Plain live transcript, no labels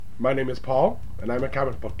My name is Paul, and I'm a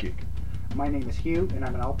comic book geek. My name is Hugh, and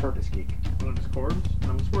I'm an all-purpose geek. My name is Corbs,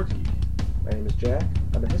 and I'm a sports geek. My name is Jack.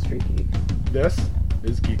 I'm a history geek. This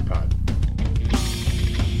is Geek Pod.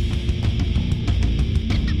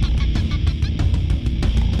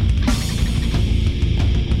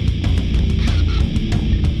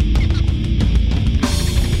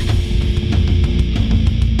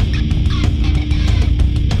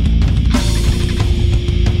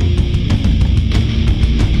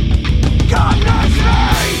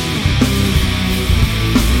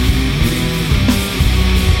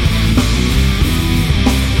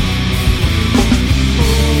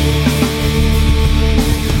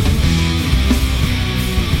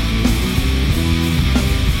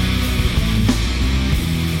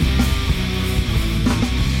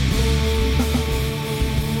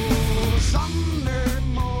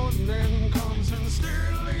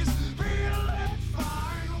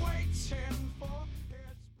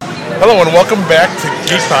 Hello and welcome back to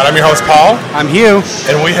Geek Pod. I'm your host Paul. I'm Hugh.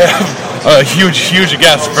 And we have a huge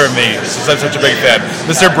guest for me, since I'm such a big fan,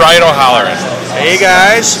 Mr. Brian O'Halloran. Hey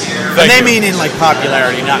guys. Thank And they you. mean in like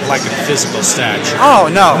popularity, not like in physical stature. Oh,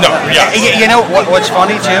 no. No, yeah. You know, what's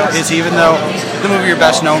funny, too, is even though the movie you're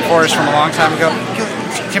best known for is from a long time ago,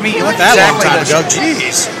 to me, you look That exactly long time the ago.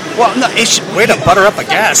 Jeez. Well, no, it's... Way to butter up a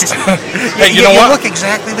guest. Hey, you know You what? look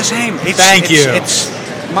exactly the same. Thank you. It's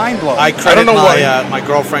mind-blowing. I credit know why. my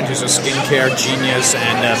girlfriend, who's a skincare genius,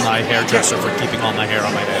 and my hairdresser for keeping all my hair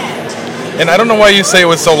on my head. And I don't know why you say it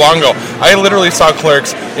was so long ago. I literally saw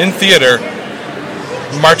Clerks in theater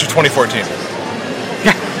March of 2014.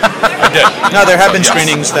 I did. No, there have been Yes.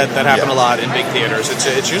 screenings that happen a lot in big theaters.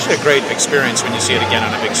 It's usually a great experience when you see it again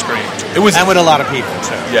on a big screen. It was- and with a lot of people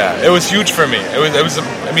too. Yeah, it was huge for me. It was.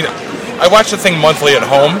 I mean, I watched the thing monthly at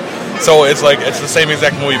home, so it's like it's the same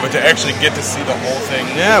exact movie, but to actually get to see the whole thing.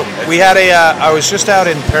 Yeah, we had I was just out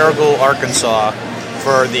in Paragould, Arkansas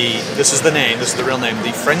for this is the real name,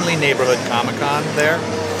 the Friendly Neighborhood Comic-Con there.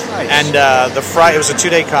 Nice. And it was a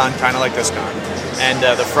 2-day con, kind of like this con. And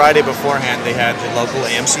the Friday beforehand, they had the local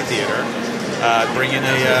AMC theater bring in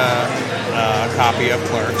a copy of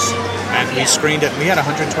Clerks, and we screened it. We had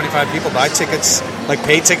 125 people buy tickets, like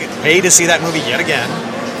pay to see that movie yet again.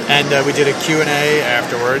 And we did a Q&A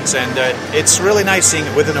afterwards, and it's really nice seeing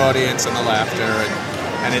it with an audience and the laughter,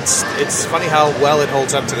 and it's funny how well it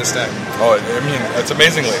holds up to this day. Oh, I mean, it's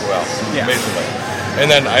amazingly well. Yeah. Amazingly.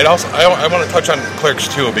 And then I want to touch on Clerks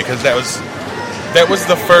too, because that was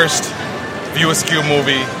the first View Askew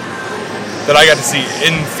movie that I got to see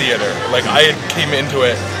in theater. Like I came into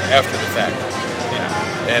it after the fact.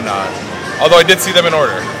 Yeah. And although I did see them in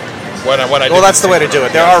order when I did. Well, that's the way to do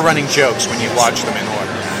it. There are running jokes when you watch them in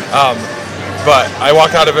order. But I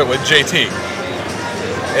walked out of it with JT,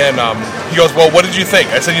 and he goes, "Well, what did you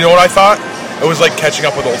think?" I said, "You know what I thought? It was like catching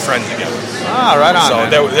up with old friends again." Ah, right on. So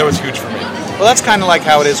man. that was huge for me. Well, that's kind of like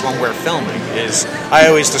how it is when we're filming. I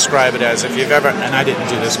always describe it as if you've ever, and I didn't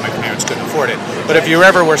do this, my parents couldn't afford it, but if you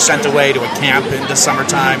ever were sent away to a camp in the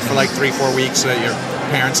summertime for like 3-4 weeks, your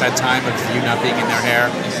parents had time of you not being in their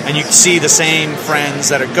hair, and you see the same friends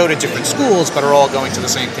that go to different schools but are all going to the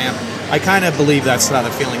same camp. I kind of believe that's how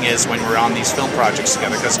the feeling is when we're on these film projects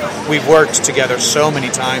together, because we've worked together so many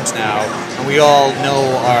times now, and we all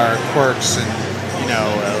know our quirks and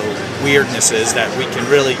weirdnesses that we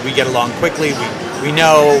get along quickly. We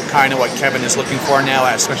know kind of what Kevin is looking for now,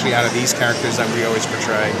 especially out of these characters that we always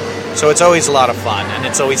portray. So it's always a lot of fun, and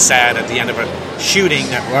it's always sad at the end of a shooting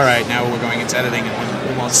that, all right, now we're going into editing, and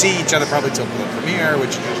we won't see each other probably till the premiere,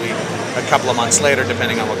 which is usually a couple of months later,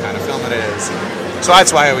 depending on what kind of film it is. So that's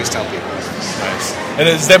why I always tell people. Nice. And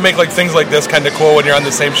does that make like things like this kind of cool when you're on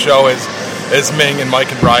the same show as Ming and Mike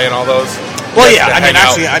and Brian, all those? Well, That- yeah, that I mean, hang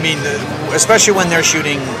out? actually, especially when they're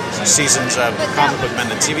shooting seasons of Comic Book Men,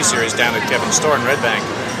 the TV series, down at Kevin's store in Red Bank.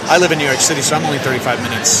 I live in New York City, so I'm only 35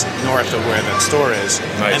 minutes north of where that store is.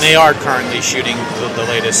 Nice. And they are currently shooting the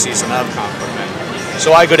latest season of Comic Book Men.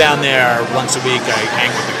 So I go down there once a week, I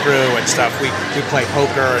hang with the crew and stuff. We play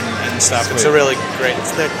poker and stuff. It's a really great,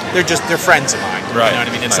 they're friends of mine. Right. You know what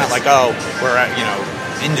I mean? It's Nice. not like, we're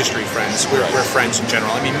industry friends. We're friends in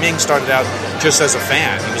general. I mean, Ming started out just as a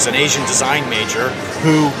fan. He was an Asian design major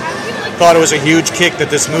who thought it was a huge kick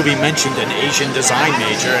that this movie mentioned an Asian design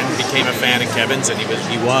major, and became a fan of Kevin's, and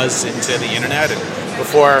he was into the internet. And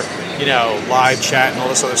before live chat and all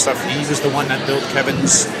this other stuff, he was the one that built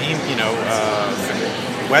Kevin's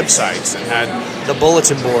websites and had the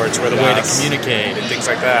bulletin boards were the way to communicate and things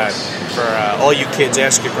like that. For all you kids,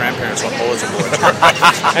 ask your grandparents what bulletin boards were.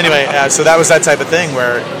 Anyway, so that was that type of thing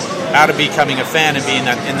where out of becoming a fan and being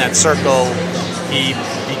in that circle, he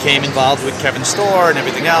became involved with Kevin's store and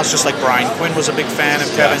everything else, just like Brian Quinn was a big fan of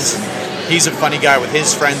Kevin's. He's a funny guy with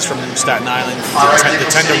his friends from Staten Island, the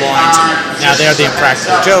Tenderloins. Now they're the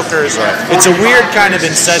Impractical Jokers. It's a weird kind of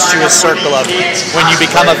incestuous circle of when you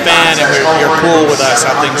become a fan and you're cool with us,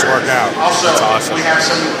 how things work out. That's awesome. You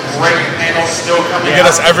get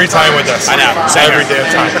us every time with us. I know. Every damn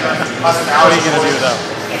time. What are you going to do, though?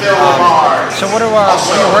 So what are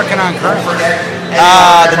you working on currently?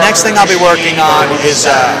 The next thing I'll be working on is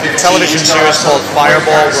a television series called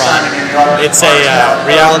Fireball Run. It's a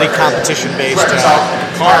reality competition-based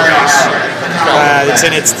car race. It's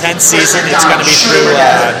in its 10th season. It's going to be through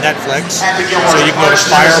Netflix, so you can go to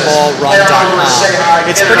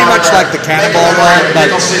fireballrun.com. It's pretty much like the Cannonball Run,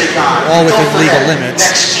 but all within legal limits.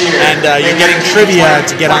 And you're getting trivia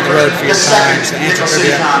to get on the road for your times, to answer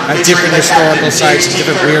trivia at different historical sites and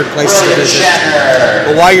different weird places to visit.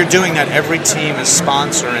 But while you're doing that, every team is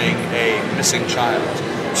sponsoring a missing child.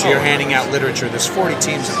 So you're handing out literature. There's 40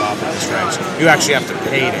 teams involved in this race. You actually have to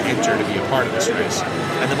pay to enter to be a part of this race.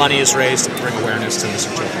 And the money is raised to bring awareness to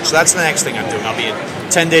missing children. So that's the next thing I'm doing. I'll be in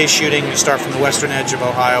 10 days shooting. We start from the western edge of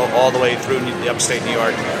Ohio all the way through the upstate New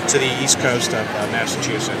York to the east coast of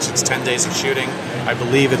Massachusetts. It's 10 days of shooting. I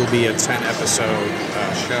believe it'll be a 10-episode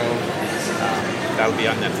show. That'll be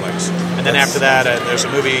on Netflix. And then after that, there's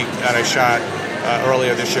a movie that I shot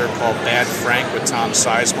earlier this year called Bad Frank with Tom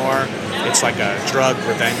Sizemore. It's like a drug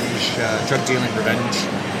dealing revenge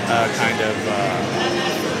kind of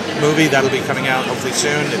movie that'll be coming out hopefully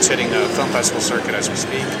soon. It's hitting the film festival circuit as we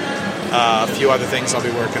speak. A few other things I'll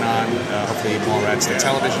be working on. Hopefully Mallrats, the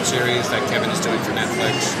television series that Kevin is doing for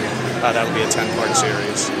Netflix. That'll be a 10-part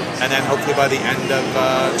series. And then hopefully by the end of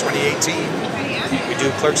 2018, we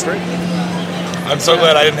do Clerks 3. I'm so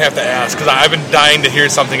glad I didn't have to ask, because I've been dying to hear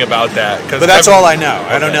something about that. But that's all I know.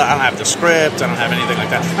 I don't know. I don't have the script. I don't have anything like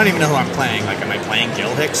that. I don't even know who I'm playing. Like, am I playing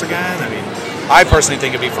Gil Hicks again? I mean, I personally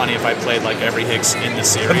think it'd be funny if I played like every Hicks in the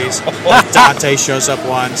series. Like Dante shows up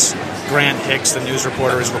once. Grant Hicks, the news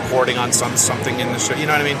reporter, is reporting on something in the show. You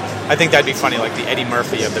know what I mean? I think that'd be funny, like the Eddie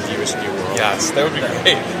Murphy of the Viewers View world. Yes, that would be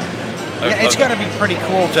great. Yeah, it's got to be pretty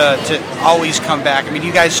cool to always come back. I mean,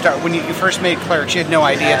 you guys when you first made Clerks, you had no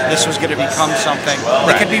idea that this was going to become something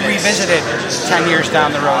that could be revisited 10 years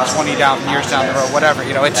down the road, 20 years down the road, whatever.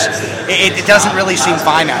 You know, it doesn't really seem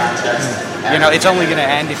finite. You know, it's only going to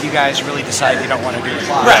end if you guys really decide you don't want to do it.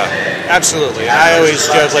 Right, absolutely. And I always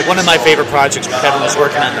joke, like, one of my favorite projects when Kevin was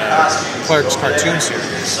working on the Clerks cartoon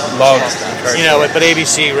series. Love. You know, but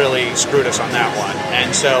ABC really screwed us on that one. And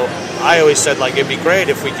so I always said, like, it'd be great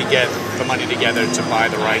if we could get the money together to buy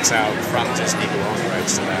the rights out from Disney, who own the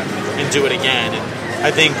rights to that, and do it again. And I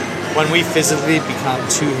think when we physically become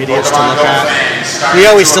too hideous to look at, we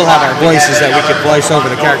always still have our voices that we could voice over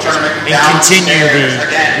the characters and continue the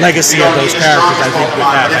legacy of those characters. I think with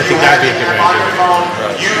that, I think that'd be a good way to do it.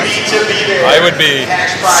 I would be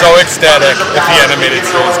so ecstatic if the animated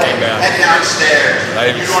series came back.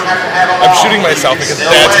 I'm shooting myself because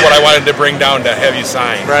that's what I wanted to bring down to have you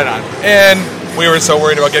sign. Right on. And we were so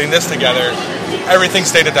worried about getting this together. Everything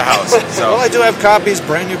stayed at the house. So. Well, I do have copies,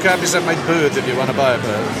 brand new copies at my booth if you want to buy it.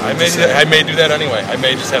 But I may do that anyway. I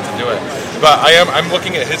may just have to do it. But I'm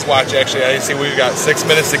looking at his watch actually. I see we've got 6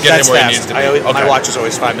 minutes to get him where he needs to be. My watch is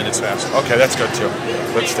always 5 minutes fast. Okay, that's good too.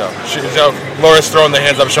 Good stuff. Laura's throwing the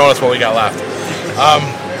hands up, showing us what we got left.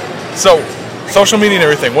 So, social media and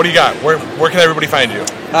everything. What do you got? Where can everybody find you?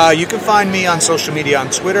 You can find me on social media on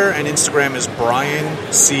Twitter and Instagram as Brian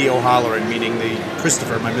C. O'Halloran, meaning the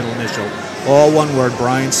Christopher, my middle initial. All one word,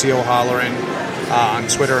 Brian C. O'Halloran, on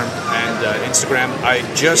Twitter and Instagram. I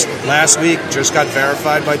last week got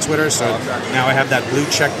verified by Twitter, so now I have that blue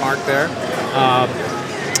check mark there.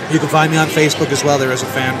 You can find me on Facebook as well. There is a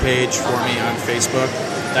fan page for me on Facebook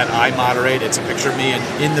that I moderate. It's a picture of me, and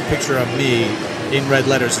in the picture of me, in red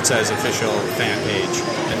letters, it says official fan page.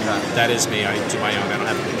 And that is me. I do my own. I don't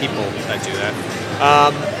have people that do that.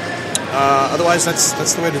 Otherwise,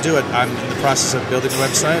 that's the way to do it. I'm in the process of building a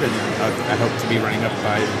website, and I hope to be running up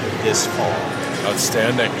by this fall.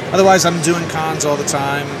 Outstanding. Otherwise, I'm doing cons all the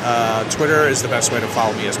time. Twitter is the best way to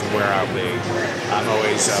follow me as to where I'll be. I'm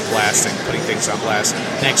always blasting, putting things on blast.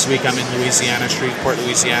 Next week, I'm in Louisiana, Shreveport,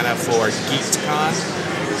 Louisiana for GeekCon.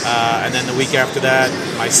 And then the week after that,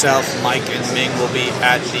 myself, Mike, and Ming will be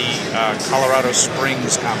at the Colorado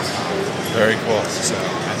Springs Comic-Con. Very cool. So,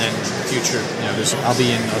 and then future, I'll be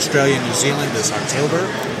in Australia and New Zealand this October.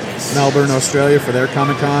 Melbourne, Australia for their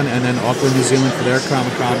Comic-Con, and then Auckland, New Zealand for their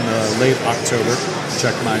Comic-Con late October.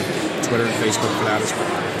 Check my Twitter and Facebook for that as well.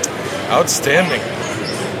 Outstanding.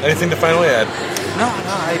 Anything to finally add? No,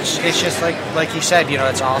 it's just like you said,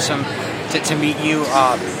 it's awesome to meet you.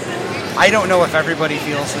 I don't know if everybody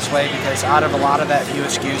feels this way, because out of a lot of that View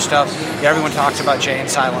Askew stuff, everyone talks about Jay and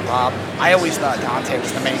Silent Bob. I always thought Dante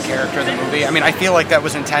was the main character of the movie. I mean, I feel like that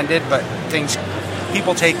was intended, but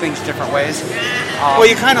people take things different ways. Well,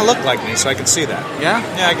 you kind of look like me, so I can see that. Yeah?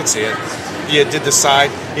 Yeah, I can see it. You did the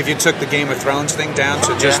side. If you took the Game of Thrones thing down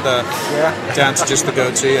to just the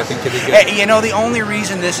goatee, I think it'd be good. Hey, you know, the only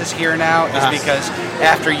reason this is here now is because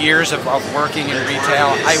after years of working in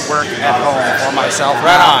retail, I work at home for myself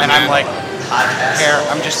now, and I'm like,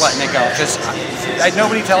 I'm just letting it go, because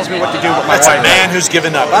nobody tells me what to do but my wife. That's a man who's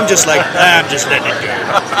given up. I'm just like, I'm just letting it go.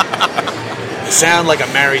 Sound like a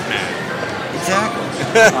married man. Exactly.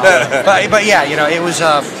 But yeah, you know, it was.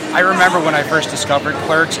 I remember when I first discovered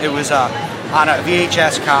Clerks. It was on a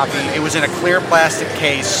VHS copy. It was in a clear plastic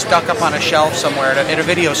case, stuck up on a shelf somewhere at a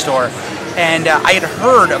video store. And I had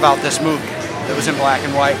heard about this movie that was in black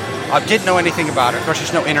and white. Didn't know anything about it. Of course,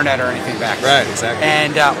 there's no internet or anything back then. Right, exactly.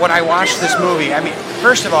 And when I watched this movie, I mean,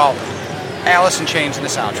 first of all, Alice in Chains in the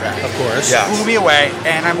soundtrack. Of course. Yeah. Blew me away,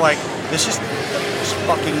 and I'm like, this is the best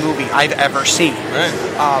fucking movie I've ever seen. Right.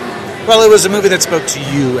 Well, it was a movie that spoke to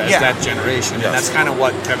you as that generation, Yes. and that's kind of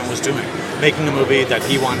what Kevin was doing, making a movie that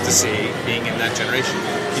he wanted to see, being in that generation.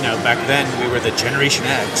 You know, back then we were the Generation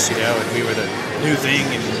X, you know, and we were the new thing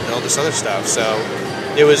and all this other stuff. So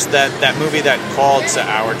it was that movie that called to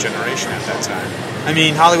our generation at that time. I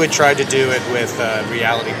mean, Hollywood tried to do it with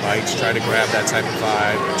Reality Bites, tried to grab that type of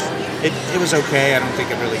vibe, which it was okay. I don't think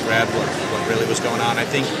it really grabbed what really was going on. I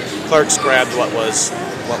think Clerks grabbed what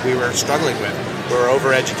we were struggling with. We were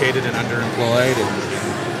overeducated and underemployed and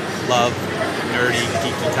loved nerdy,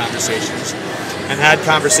 geeky conversations. And had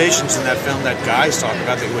conversations in that film that guys talk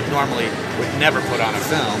about that you would never put on a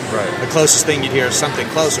film. Right. The closest thing you'd hear something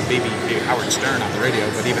close would be Howard Stern on the radio,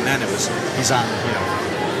 but even then he's on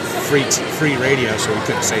free radio, so he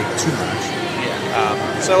couldn't say too much.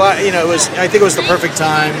 I think it was the perfect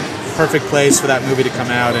time, perfect place for that movie to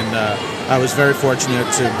come out, and I was very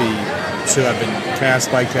fortunate to have been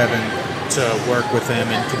cast by Kevin, to work with him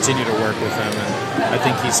and continue to work with him, and I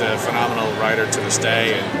think he's a phenomenal writer to this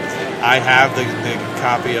day. And I have the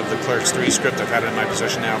copy of the Clerks 3 script. I've had it in my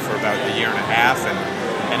possession now for about a year and a half, and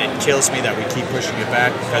it kills me that we keep pushing it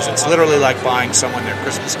back, because it's literally like buying someone their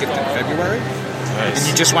Christmas gift in February. Nice. And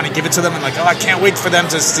you just want to give it to them, and I can't wait for them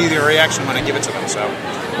to see their reaction when I give it to them. So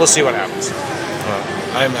we'll see what happens.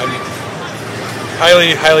 I'm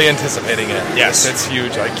highly, highly anticipating it. Yes. It's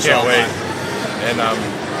huge. I can't wait. And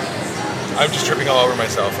I'm just tripping all over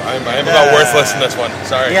myself. I'm about worthless in this one.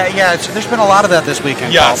 Sorry. Yeah. There's been a lot of that this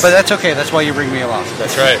weekend, yes. Paul, but that's okay. That's why you bring me along.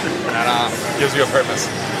 That's right. Gives you a purpose.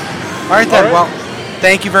 All right, then. Well,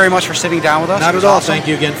 thank you very much for sitting down with us. Not at all. Awesome. Thank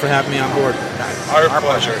you again for having me on board. Our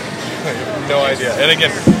pleasure. No idea. And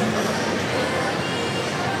again. Okay.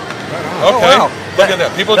 Oh, wow. Look at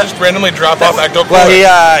that. People just randomly drop off Ecto Cooler.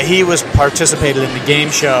 Well, he was participated in the game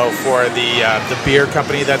show for the beer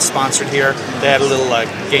company that's sponsored here. They had a little live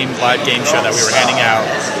game show that we were handing out,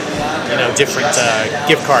 different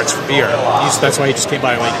gift cards for beer. That's why he just came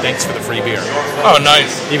by and went, thanks for the free beer. Oh,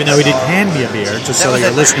 nice. Even though he didn't hand me a beer, just so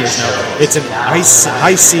your listeners know, it's an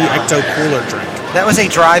icy Ecto Cooler drink. That was a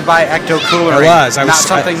drive-by Ecto Cooler. Not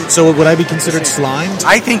something. So would I be considered slimed?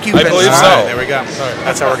 I think you've been. I believe so. Right, there we go.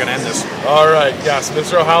 That's how we're going to end this. All right. Yes,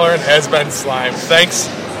 Mr. O'Halloran has been slimed. Thanks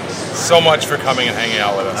so much for coming and hanging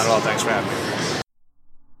out with us. Not at all. Thanks for having me.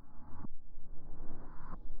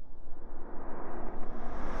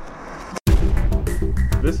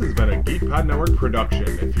 This has been a GeekPod Network production.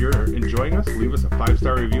 If you're enjoying us, leave us a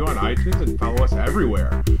 5-star review on iTunes and follow us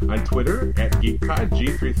everywhere. On Twitter, at GeekPod,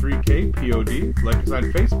 G33KPOD. Like us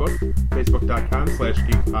on Facebook,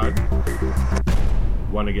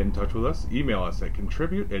 facebook.com/GeekPod. Want to get in touch with us? Email us at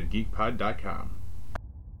contribute@geekpod.com.